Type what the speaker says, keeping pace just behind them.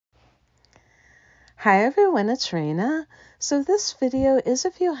Hi everyone, it's Raina. So this video is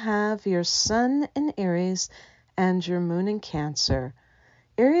if you have your sun in Aries and your moon in Cancer.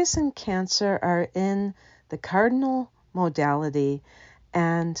 Aries and Cancer are in the cardinal modality,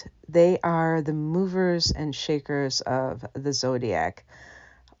 and they are the movers and shakers of the zodiac.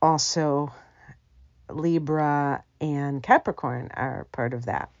 Also, Libra and Capricorn are part of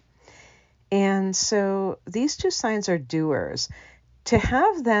that. And so these two signs are doers. To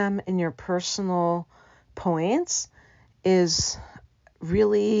have them in your personal points is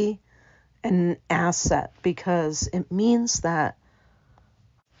really an asset because it means that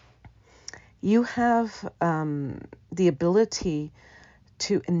you have the ability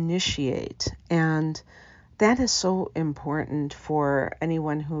to initiate, and that is so important for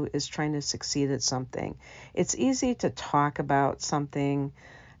anyone who is trying to succeed at something. It's easy to talk about something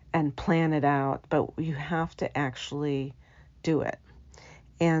and plan it out, but you have to actually do it.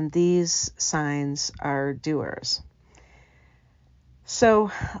 And these signs are doers. So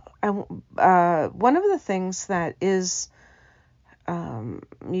one of the things that is,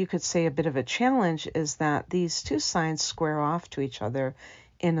 you could say, a bit of a challenge is that these two signs square off to each other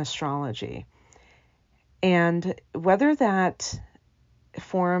in astrology. And whether that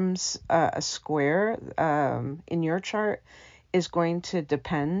forms a square in your chart is going to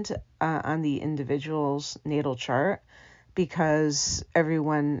depend on the individual's natal chart, because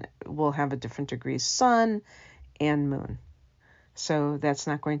everyone will have a different degree sun and moon. So that's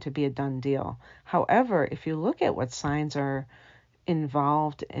not going to be a done deal. However, if you look at what signs are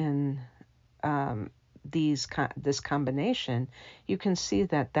involved in this combination, you can see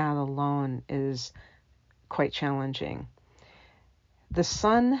that that alone is quite challenging. The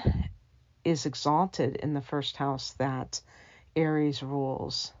sun is exalted in the first house that Aries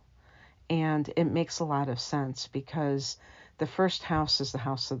rules. And it makes a lot of sense because the first house is the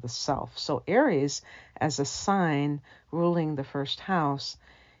house of the self. So Aries, as a sign ruling the first house,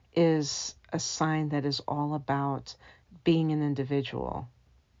 is a sign that is all about being an individual.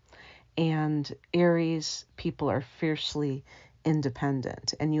 And Aries people are fiercely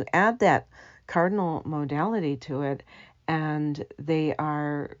independent. And you add that cardinal modality to it, and they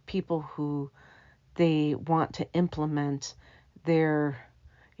are people who they want to implement their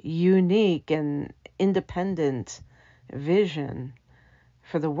unique and independent vision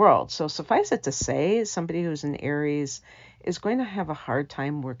for the world. So suffice it to say, somebody who's an Aries is going to have a hard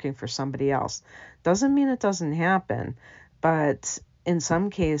time working for somebody else. Doesn't mean it doesn't happen, but in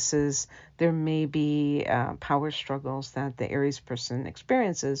some cases, there may be power struggles that the Aries person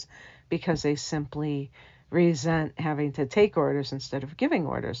experiences because they simply resent having to take orders instead of giving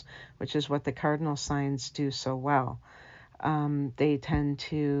orders, which is what the cardinal signs do so well. They tend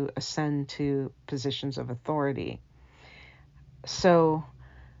to ascend to positions of authority. So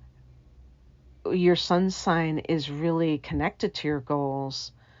your sun sign is really connected to your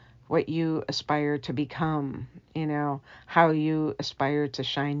goals, what you aspire to become, how you aspire to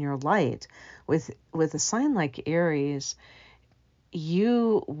shine your light. With a sign like Aries,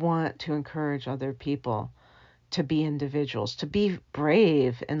 you want to encourage other people to be individuals, to be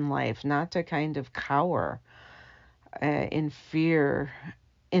brave in life, not to kind of cower in fear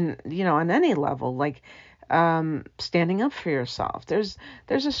on any level, like standing up for yourself. There's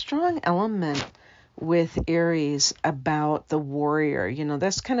a strong element with Aries about the warrior.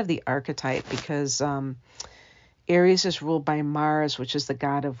 That's kind of the archetype because Aries is ruled by Mars, which is the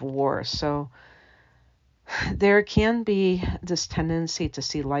god of war. So there can be this tendency to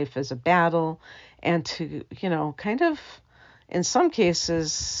see life as a battle and to, kind of, in some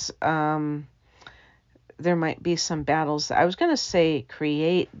cases, there might be some battles. I was going to say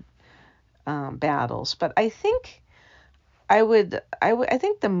create battles, but I think I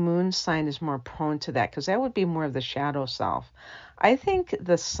think the moon sign is more prone to that because that would be more of the shadow self. I think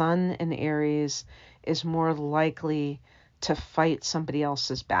the sun in Aries is more likely to fight somebody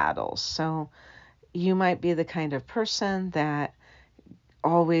else's battles. So you might be the kind of person that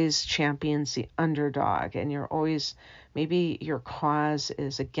always champions the underdog, and you're always, maybe your cause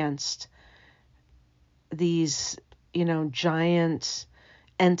is against these, giant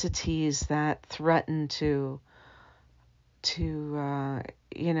entities that threaten to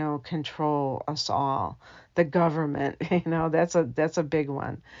control us all. The government, that's a big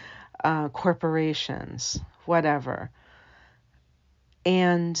one. Corporations, whatever.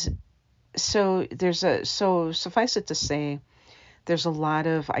 And so suffice it to say, there's a lot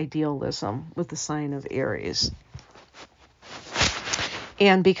of idealism with the sign of Aries.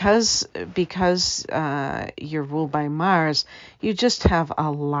 And because you're ruled by Mars, you just have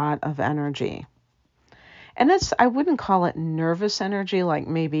a lot of energy. And I wouldn't call it nervous energy, like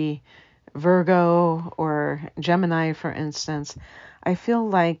maybe Virgo or Gemini, for instance, I feel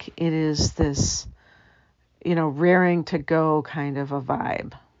like it is this, raring to go kind of a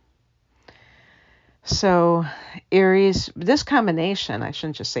vibe. So Aries, this combination, I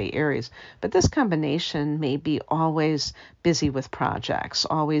shouldn't just say Aries, but this combination may be always busy with projects,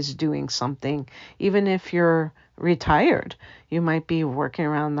 always doing something. Even if you're retired, you might be working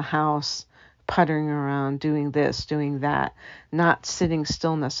around the house, puttering around, doing this, doing that, not sitting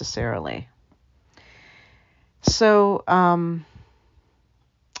still necessarily. So,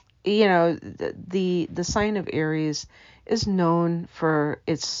 the sign of Aries is known for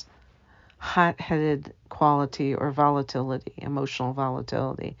its hot-headed quality or volatility, emotional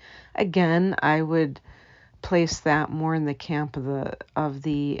volatility. Again, I would place that more in the camp of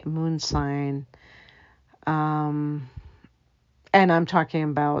the moon sign, and I'm talking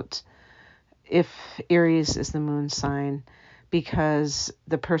about if Aries is the moon sign, because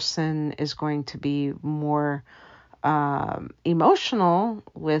the person is going to be more emotional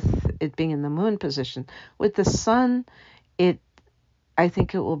with it being in the moon position. With the sun, I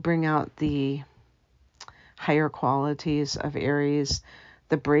think it will bring out the higher qualities of Aries,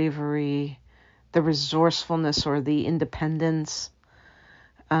 the bravery, the resourcefulness, or the independence.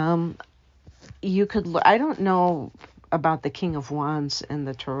 I don't know about the King of Wands in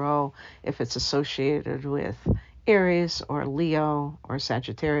the Tarot, if it's associated with Aries or Leo or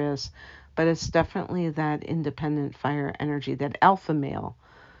Sagittarius, but it's definitely that independent fire energy, that alpha male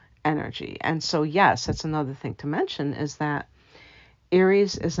energy. And so, yes, that's another thing to mention, is that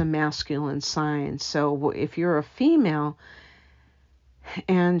Aries is a masculine sign. So if you're a female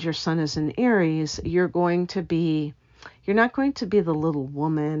and your sun is in Aries, you're not going to be the little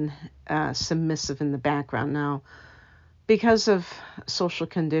woman, submissive in the background. Now, because of social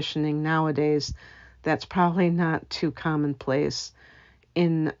conditioning nowadays, that's probably not too commonplace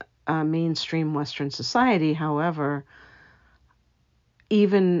in mainstream Western society. However,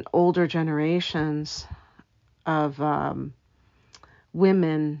 even older generations of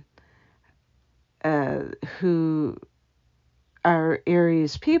women who are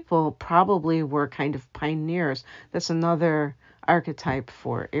Aries people probably were kind of pioneers. That's another archetype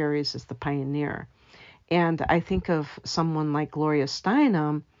for Aries, is the pioneer. And I think of someone like Gloria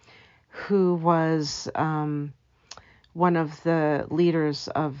Steinem, who was one of the leaders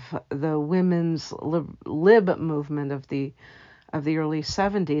of the women's lib movement of the early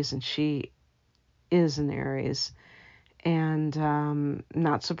 70s, and she is an Aries. And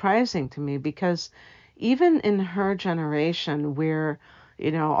not surprising to me, because even in her generation, where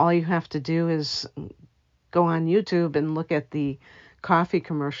all you have to do is go on YouTube and look at the coffee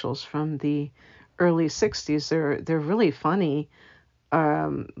commercials from the early 60s, they're really funny,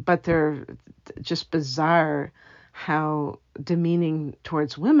 but they're just bizarre how demeaning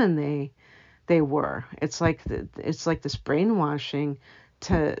towards women they were. It's like this brainwashing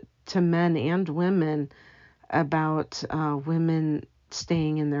to men and women about women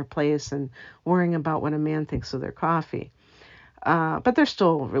staying in their place and worrying about what a man thinks of their coffee. But they're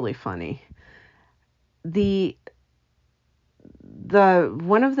still really funny. The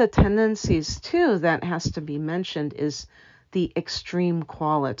one of the tendencies too that has to be mentioned is the extreme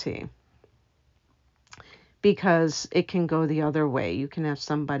quality, because it can go the other way. You can have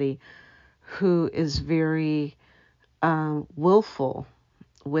somebody who is very willful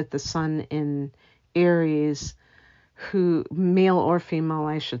with the sun in Aries, who, male or female,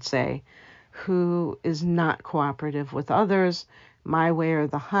 I should say, who is not cooperative with others, my way or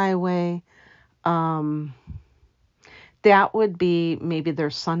the highway. That would be, maybe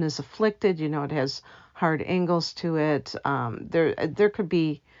their sun is afflicted, it has hard angles to it. There could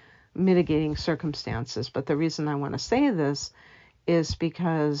be mitigating circumstances, but the reason I want to say this is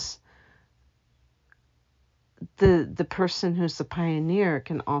because the person who's the pioneer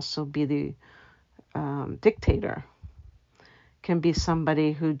can also be the dictator, can be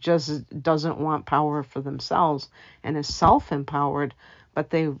somebody who just doesn't want power for themselves and is self-empowered, but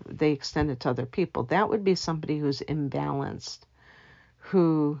they extend it to other people. That would be somebody who's imbalanced,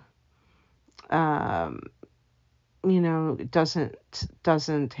 who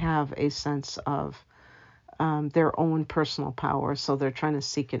doesn't have a sense of their own personal power, so they're trying to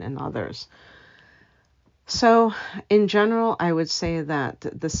seek it in others. So in general, I would say that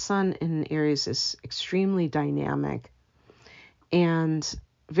the sun in Aries is extremely dynamic and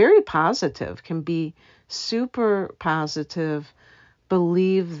very positive, can be super positive,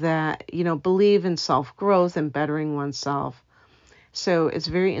 believe in self-growth and bettering oneself. So it's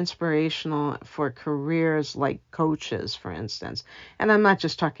very inspirational for careers like coaches, for instance. And I'm not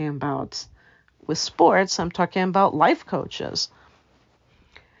just talking about with sports, I'm talking about life coaches.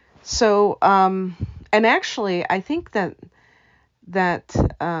 So, and actually, I think that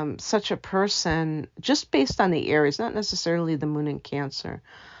such a person, just based on the Aries, not necessarily the moon in Cancer,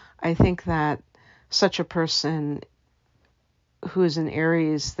 I think that such a person who is an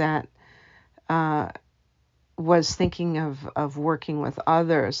Aries that was thinking of working with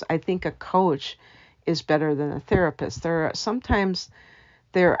others, I think a coach is better than a therapist. Sometimes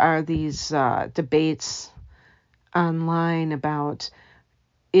there are these debates online about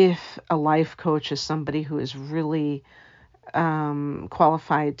if a life coach is somebody who is really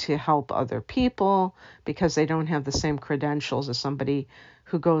qualified to help other people because they don't have the same credentials as somebody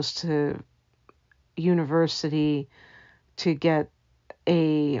who goes to university to get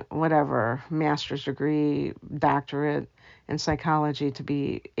a whatever master's degree, doctorate in psychology to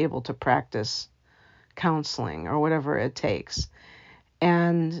be able to practice counseling or whatever it takes.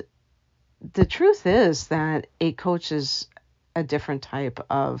 And the truth is that a coach is a different type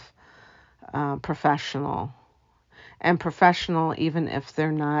of professional. And professional, even if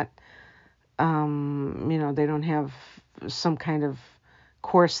they're not, they don't have some kind of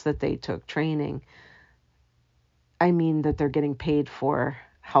course that they took, training. I mean that they're getting paid for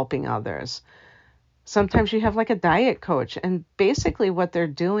helping others. Sometimes you have like a diet coach, and basically what they're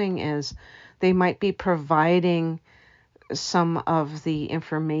doing is they might be providing some of the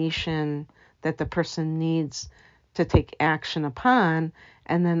information that the person needs to take action upon,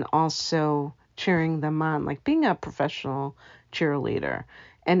 and then also cheering them on, like being a professional cheerleader.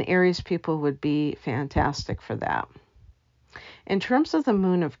 And Aries people would be fantastic for that. In terms of the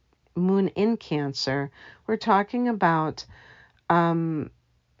moon in Cancer, we're talking about a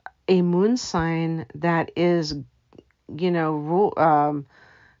moon sign that is, that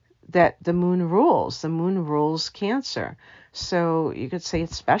the moon rules. The moon rules Cancer. So you could say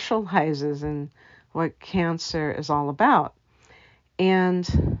it specializes in what Cancer is all about.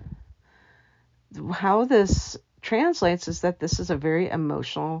 And how this translates is that this is a very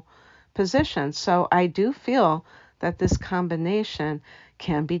emotional position. So I do feel that this combination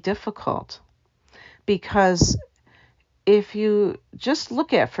can be difficult, because if you just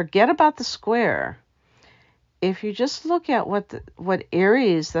forget about the square, if you just look at what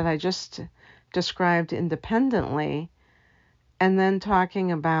Aries that I just described independently, and then I'm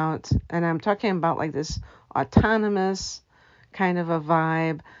talking about like this autonomous kind of a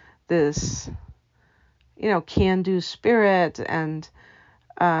vibe, this, can-do spirit, and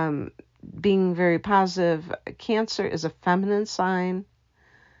being very positive. Cancer is a feminine sign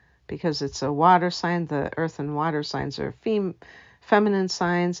because it's a water sign. The earth and water signs are feminine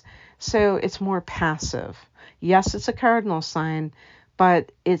signs. So it's more passive. Yes, it's a cardinal sign,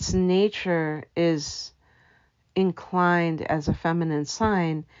 but its nature is inclined as a feminine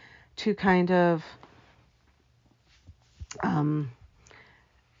sign to kind of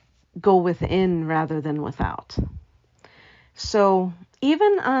go within rather than without. So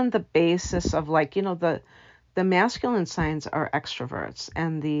even on the basis of the masculine signs are extroverts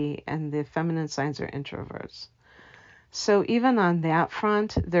and the feminine signs are introverts. So even on that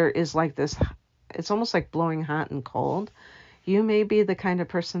front, there is like this, it's almost like blowing hot and cold. You may be the kind of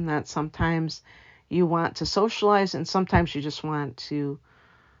person that sometimes you want to socialize and sometimes you just want to,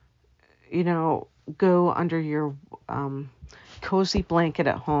 go under your cozy blanket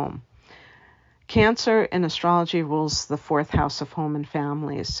at home. Cancer in astrology rules the fourth house of home and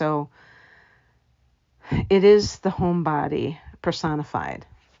family. So it is the home body personified.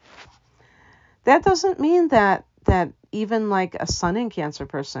 That doesn't mean that even like a sun in Cancer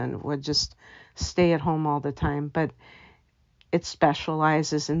person would just stay at home all the time, but it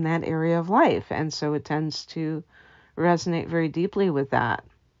specializes in that area of life. And so it tends to resonate very deeply with that.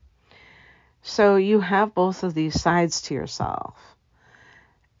 So you have both of these sides to yourself.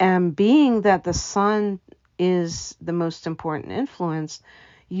 And being that the sun is the most important influence,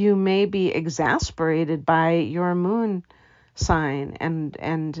 you may be exasperated by your moon sign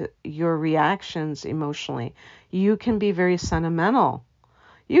and your reactions emotionally. You can be very sentimental.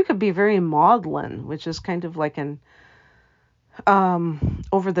 You could be very maudlin, which is kind of like an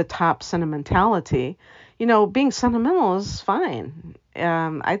over-the-top sentimentality. Being sentimental is fine.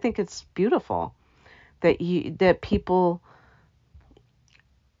 I think it's beautiful that people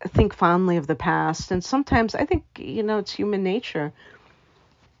think fondly of the past, and sometimes I think it's human nature.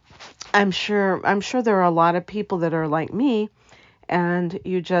 I'm sure there are a lot of people that are like me, and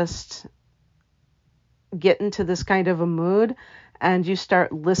you just get into this kind of a mood and you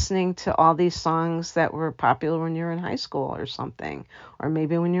start listening to all these songs that were popular when you were in high school or something, or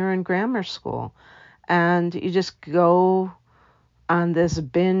maybe when you were in grammar school, and you just go on this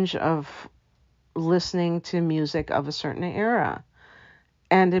binge of listening to music of a certain era.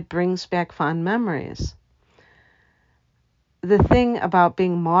 and it brings back fond memories. The thing about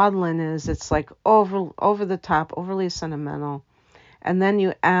being maudlin is it's like over the top, overly sentimental. And then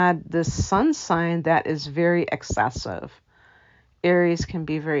you add the sun sign that is very excessive. Aries can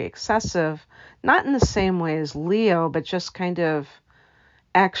be very excessive, not in the same way as Leo, but just kind of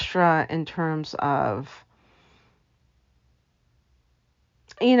extra in terms of,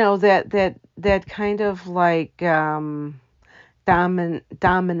 that kind of like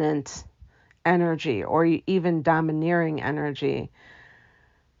dominant energy, or even domineering energy.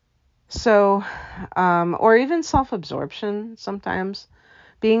 So, or even self-absorption sometimes.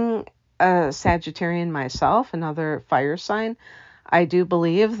 Being a Sagittarian myself, another fire sign, I do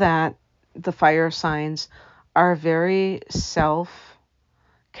believe that the fire signs are very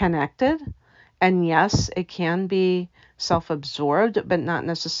self-connected. And yes, it can be self-absorbed, but not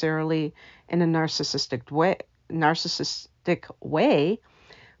necessarily in a narcissistic way,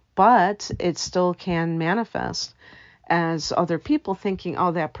 but it still can manifest as other people thinking,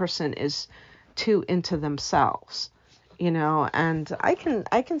 oh, that person is too into themselves, and I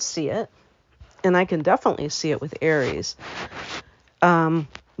can see it, and I can definitely see it with Aries.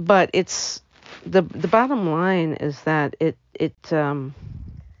 But it's the bottom line is that it Hi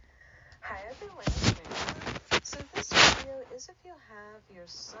everyone, so this video is if you have your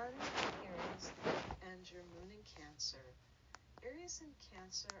sun in Aries and your moon in Cancer. Aries and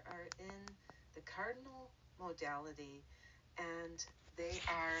Cancer are in the cardinal modality, and they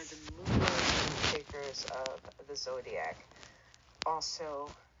are the moon takers of the zodiac. Also,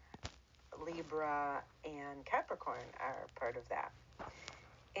 Libra and Capricorn are part of that.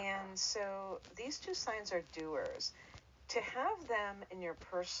 And so these two signs are doers. To have them in your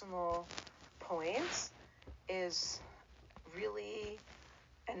personal points is really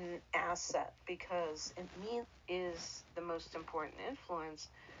an asset, because it means is the most important influence.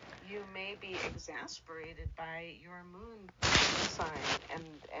 You may be exasperated by your moon sign, and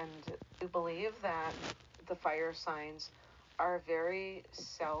you believe that the fire signs are very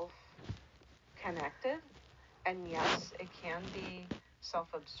self-connected, and yes, it can be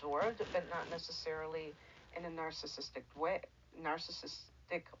self-absorbed, but not necessarily in a narcissistic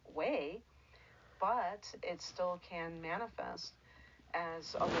way, but it still can manifest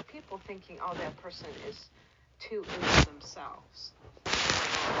as other people thinking, oh, that person is too into themselves.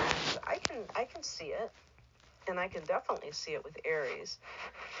 And I can see it, and I can definitely see it with Aries.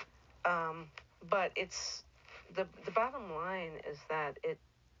 But it's the bottom line is that it.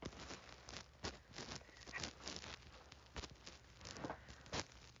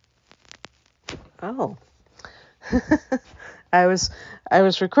 Oh. I was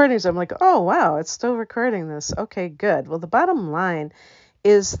recording, so I'm like, oh wow, it's still recording this. Okay, good. Well, the bottom line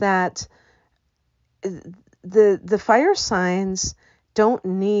is that the fire signs don't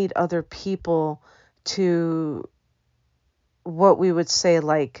need other people to, what we would say,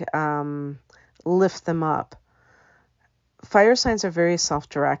 like lift them up. Fire signs are very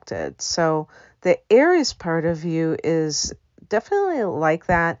self-directed. So the Aries part of you is definitely like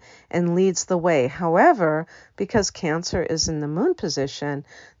that and leads the way. However, because Cancer is in the moon position,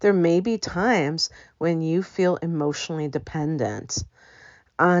 there may be times when you feel emotionally dependent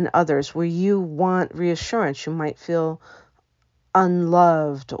on others, where you want reassurance. You might feel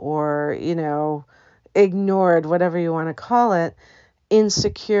unloved or, ignored, whatever you want to call it,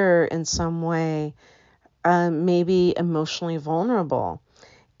 insecure in some way, maybe emotionally vulnerable.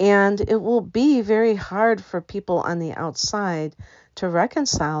 And it will be very hard for people on the outside to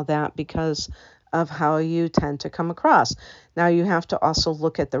reconcile that because of how you tend to come across. Now, you have to also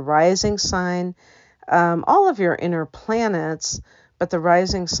look at the rising sign, all of your inner planets, but the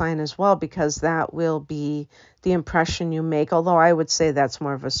rising sign as well, because that will be the impression you make. Although I would say that's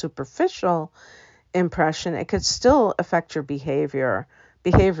more of a superficial impression, it could still affect your behavioral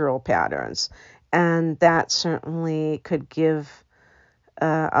patterns. And that certainly could give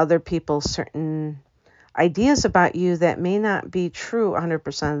other people certain ideas about you that may not be true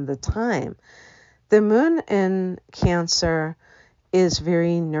 100% of the time. The moon in Cancer is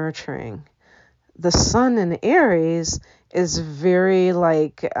very nurturing. The sun in Aries is very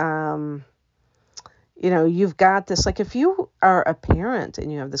like, you've got this, like if you are a parent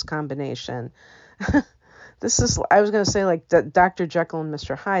and you have this combination, this is, I was going to say like Dr. Jekyll and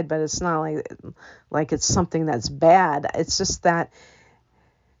Mr. Hyde, but it's not like it's something that's bad. It's just that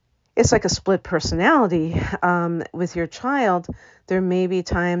it's like a split personality. With your child, there may be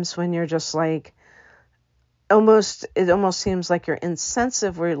times when you're just like, it almost seems like you're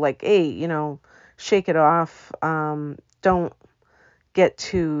insensitive, where you're like, hey, shake it off. Don't be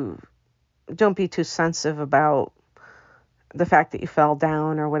too sensitive about the fact that you fell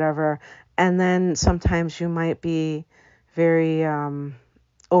down or whatever. And then sometimes you might be very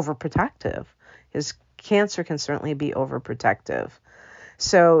overprotective. Because Cancer can certainly be overprotective.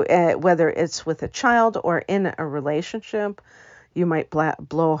 So whether it's with a child or in a relationship, you might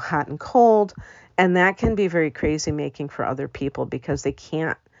blow hot and cold. And that can be very crazy making for other people because they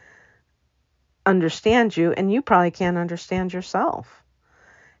can't understand you and you probably can't understand yourself.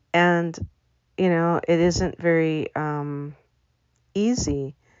 And, it isn't very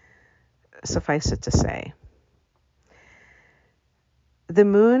easy, suffice it to say. The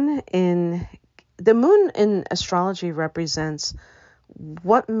moon in astrology represents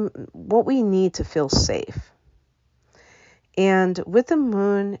what we need to feel safe. And with the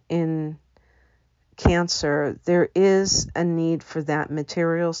moon in Cancer, there is a need for that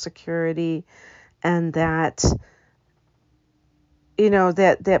material security and that,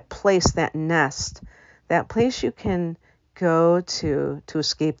 that place, that nest, that place you can go to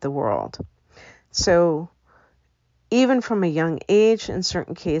escape the world. So even from a young age, in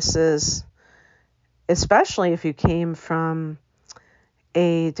certain cases, especially if you came from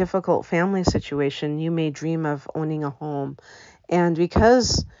a difficult family situation, you may dream of owning a home. And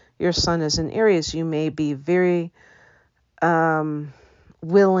because your sun is in Aries, you may be very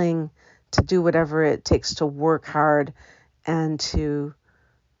willing to do whatever it takes to work hard and to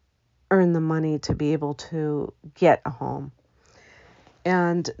earn the money to be able to get a home.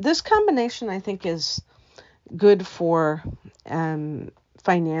 And this combination, I think, is good for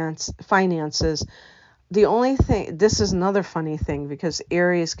finances. The only thing, this is another funny thing, because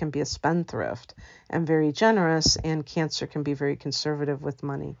Aries can be a spendthrift and very generous, and Cancer can be very conservative with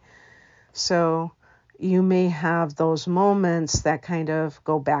money. So you may have those moments that kind of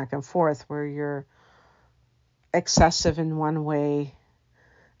go back and forth where you're excessive in one way.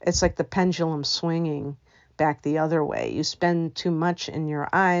 It's like the pendulum swinging back the other way. You spend too much in your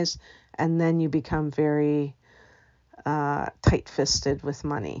eyes, and then you become very tight-fisted with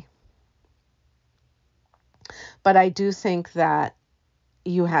money. But I do think that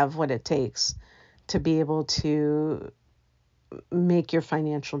you have what it takes to be able to make your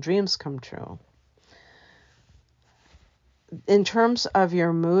financial dreams come true. In terms of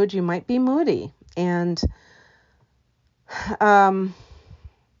your mood, you might be moody, and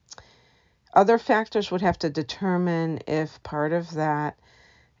other factors would have to determine if part of that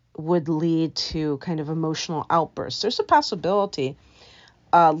would lead to kind of emotional outbursts. There's a possibility.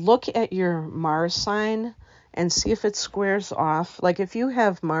 Look at your Mars sign and see if it squares off. Like if you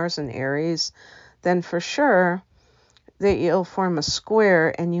have Mars in Aries, then for sure that you'll form a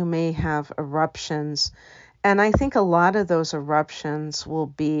square and you may have eruptions. And I think a lot of those eruptions will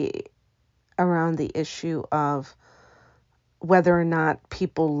be around the issue of whether or not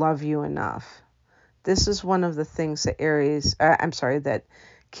people love you enough. This is one of the things that that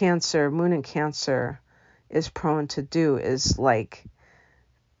Cancer, moon in Cancer is prone to do, is like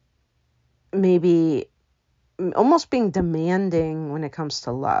maybe almost being demanding when it comes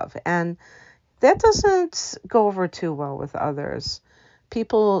to love. And that doesn't go over too well with others.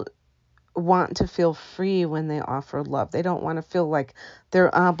 People want to feel free when they offer love. They don't want to feel like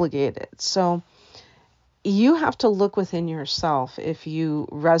they're obligated. So you have to look within yourself if you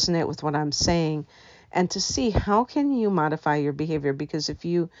resonate with what I'm saying, and to see how can you modify your behavior. Because if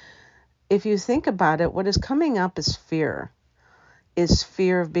you think about it, what is coming up is fear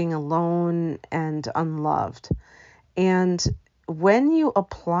of being alone and unloved. And when you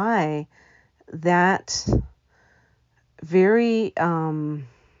apply that very, what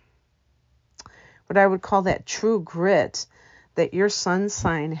I would call that true grit that your sun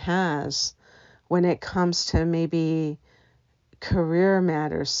sign has when it comes to maybe career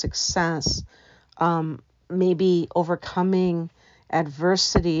matters, success, maybe overcoming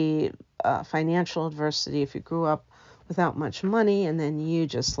adversity, financial adversity, if you grew up without much money and then you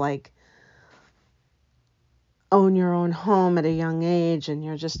just like own your own home at a young age and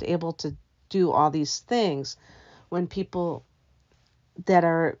you're just able to do all these things when people that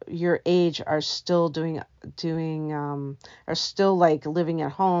are your age are still are still like living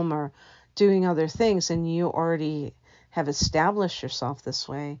at home or doing other things, and you already have established yourself this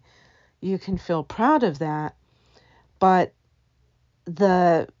way, you can feel proud of that. But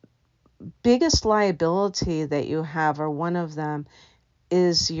the biggest liability that you have, or one of them,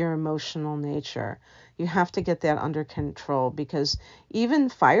 is your emotional nature. You have to get that under control, because even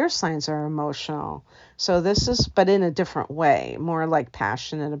fire signs are emotional. So this is, but in a different way, more like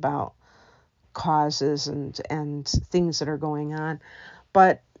passionate about causes and things that are going on.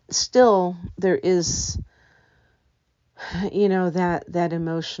 But still, there is, that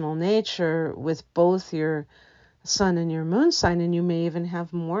emotional nature with both your sun and your moon sign, and you may even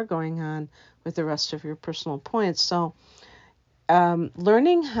have more going on with the rest of your personal points. So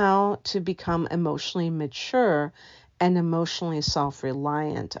learning how to become emotionally mature and emotionally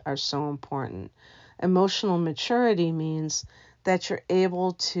self-reliant are so important. Emotional maturity means that you're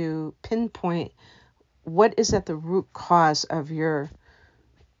able to pinpoint what is at the root cause of your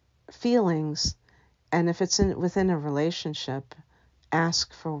feelings, and if it's within a relationship,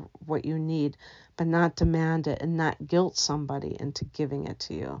 ask for what you need, but not demand it and not guilt somebody into giving it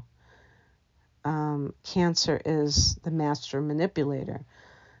to you. Cancer is the master manipulator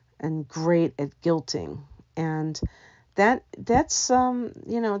and great at guilting, and that's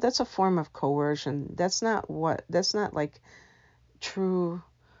that's a form of coercion. That's not like true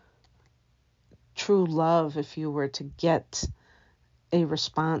love. If you were to get a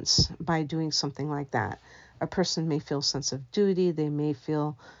response by doing something like that, a person may feel a sense of duty. They may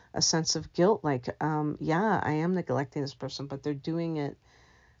feel a sense of guilt, like yeah, I am neglecting this person, but they're doing it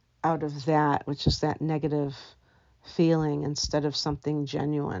out of that, which is that negative feeling, instead of something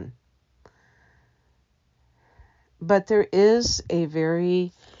genuine. But there is a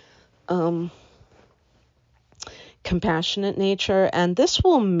very compassionate nature, and this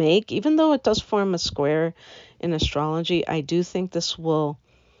will make, even though it does form a square in astrology, I do think this will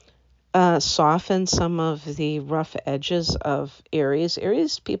soften some of the rough edges of Aries.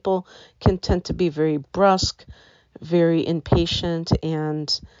 Aries people can tend to be very brusque, very impatient,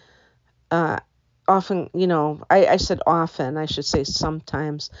 and often, I said often, I should say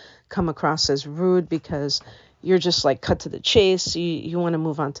sometimes, come across as rude because you're just like cut to the chase. You want to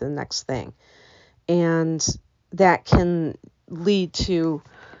move on to the next thing. And that can lead to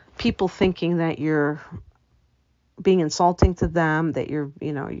people thinking that you're being insulting to them, that you're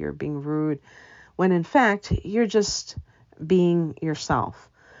being rude, when in fact you're just being yourself.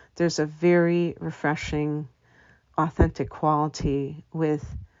 There's a very refreshing, authentic quality with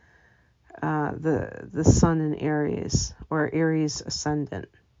the sun in Aries, or Aries ascendant.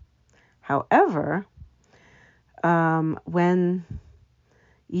 However, when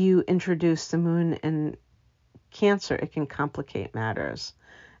you introduce the moon in Cancer, it can complicate matters.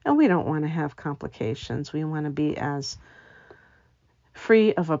 And we don't want to have complications. We want to be as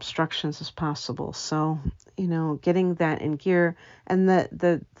free of obstructions as possible. So, getting that in gear. And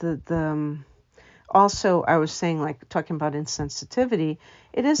also, I was saying, like, talking about insensitivity,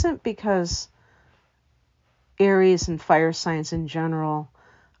 it isn't because Aries and fire signs in general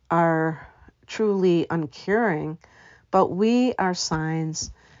are truly uncaring, but we are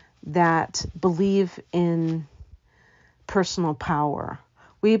signs that believe in personal power.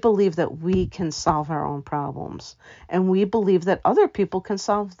 We believe that we can solve our own problems, and we believe that other people can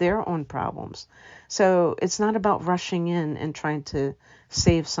solve their own problems. So it's not about rushing in and trying to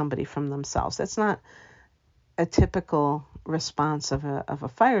save somebody from themselves. That's not a typical response of a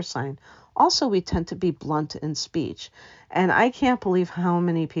fire sign. Also, we tend to be blunt in speech, and I can't believe how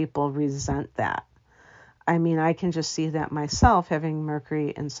many people resent that. I mean, I can just see that myself, having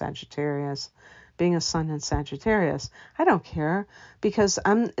Mercury in Sagittarius, being a sun in Sagittarius. I don't care, because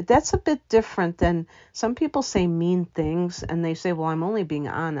that's a bit different than some people say mean things and they say, well, I'm only being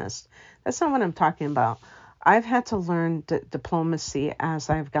honest. That's not what I'm talking about. I've had to learn diplomacy as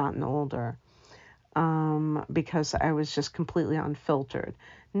I've gotten older, because I was just completely unfiltered.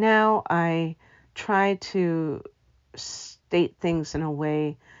 Now I try to state things in a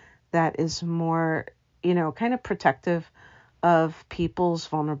way that is more, kind of protective of people's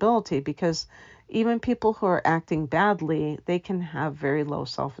vulnerability, because even people who are acting badly, they can have very low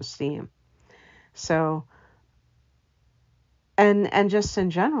self-esteem. So, and just in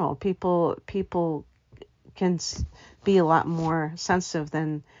general, people can be a lot more sensitive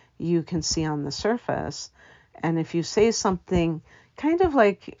than you can see on the surface. And if you say something kind of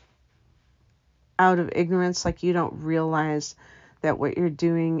like out of ignorance, like you don't realize that what you're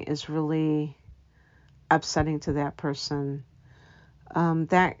doing is really upsetting to that person,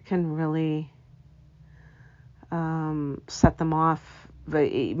 that can really set them off.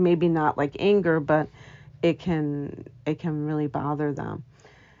 But maybe not like anger, but it can really bother them.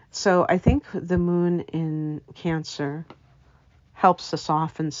 So I think the moon in Cancer helps to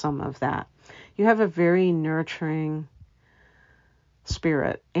soften some of that. You have a very nurturing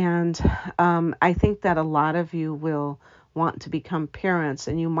spirit, and I think that a lot of you will want to become parents,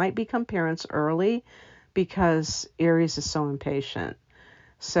 and you might become parents early because Aries is so impatient.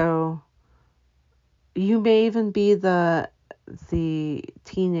 So you may even be the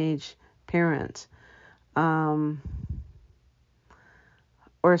teenage parent,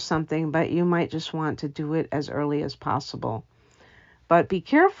 or something, but you might just want to do it as early as possible. But be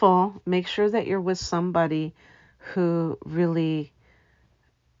careful. Make sure that you're with somebody who really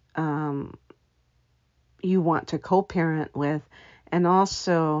you want to co-parent with, and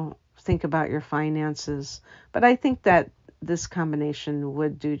also think about your finances. But I think that this combination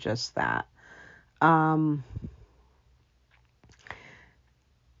would do just that. In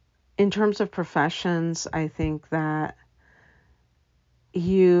terms of professions, I think that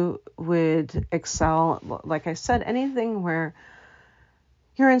you would excel, like I said, anything where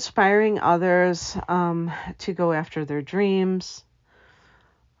you're inspiring others to go after their dreams.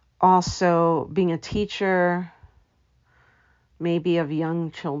 Also, being a teacher, maybe of young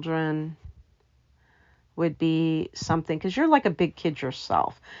children, would be something, because you're like a big kid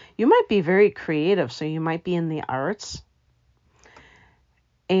yourself. You might be very creative, so you might be in the arts.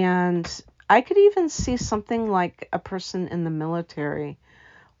 And I could even see something like a person in the military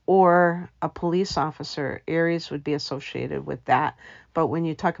or a police officer. Aries would be associated with that. But when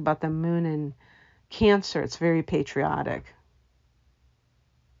you talk about the moon in Cancer, it's very patriotic.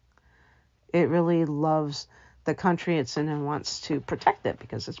 It really loves the country it's in and wants to protect it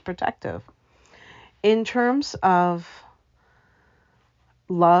because it's protective. In terms of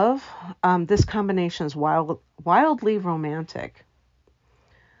love, this combination is wildly romantic.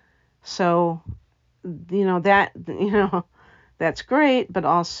 So, that's great, but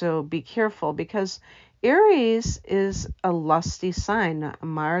also be careful because Aries is a lusty sign.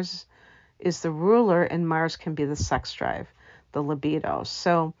 Mars is the ruler, and Mars can be the sex drive, the libido.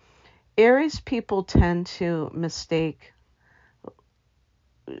 So Aries people tend to mistake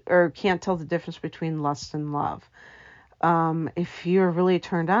or can't tell the difference between lust and love. If you're really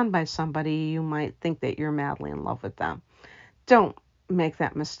turned on by somebody, you might think that you're madly in love with them. Don't make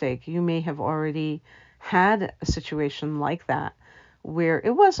that mistake. You may have already had a situation like that where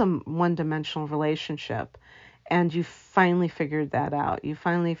it was a one-dimensional relationship and you finally figured that out. You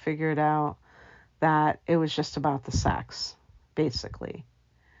finally figured out that it was just about the sex, basically.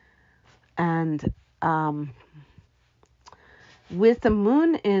 And with the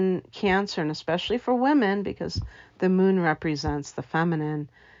moon in Cancer, and especially for women, because the moon represents the feminine,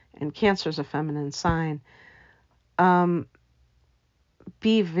 and Cancer is a feminine sign,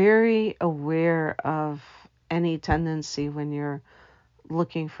 be very aware of any tendency when you're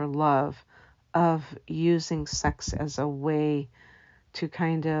looking for love of using sex as a way to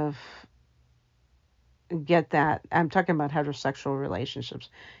kind of get that. I'm talking about heterosexual relationships,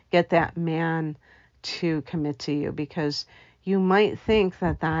 get that man to commit to you, because you might think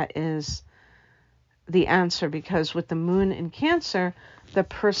that that is the answer, because with the moon in Cancer, the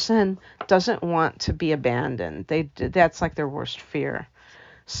person doesn't want to be abandoned. That's like their worst fear.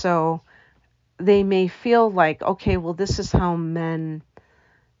 So they may feel like, okay, well, this is how men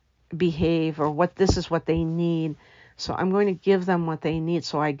behave, or this is what they need. So I'm going to give them what they need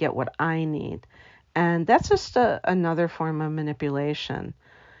so I get what I need. And that's just another form of manipulation.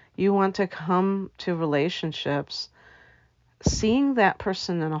 You want to come to relationships seeing that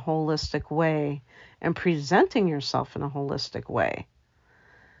person in a holistic way and presenting yourself in a holistic way.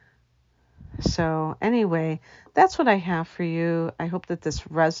 So anyway, that's what I have for you. I hope that this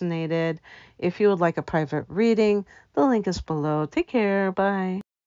resonated. If you would like a private reading, the link is below. Take care. Bye.